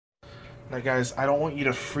Now, guys, I don't want you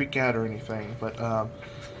to freak out or anything, but I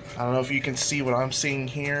don't know if you can see what I'm seeing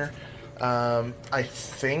here. I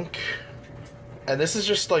think, and this is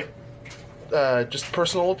just like just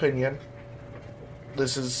personal opinion.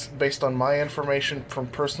 This is based on my information from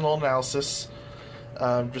personal analysis.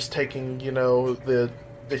 Just taking, the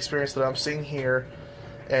experience that I'm seeing here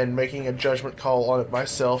and making a judgment call on it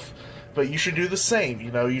myself. But you should do the same.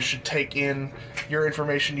 You should take in your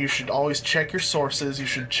information. You should always check your sources. You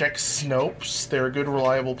should check Snopes. They're a good,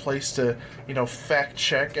 reliable place to, fact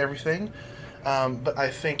check everything. But I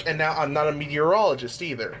think, and now I'm not a meteorologist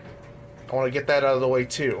either. I want to get that out of the way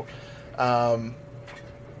too. I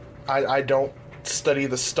don't study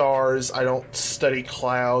the stars. I don't study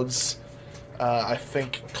clouds. I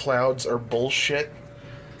think clouds are bullshit.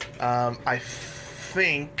 I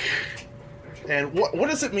think... And what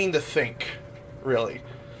does it mean to think, really?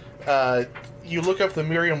 You look up the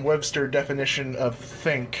Merriam-Webster definition of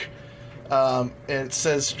think, and it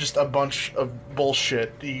says just a bunch of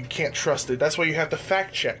bullshit. You can't trust it. That's why you have to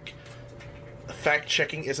fact check.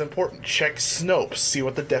 Fact-checking is important. Check Snopes. See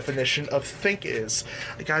what the definition of think is.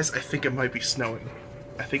 Guys, I think it might be snowing.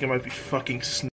 I think it might be fucking snowing.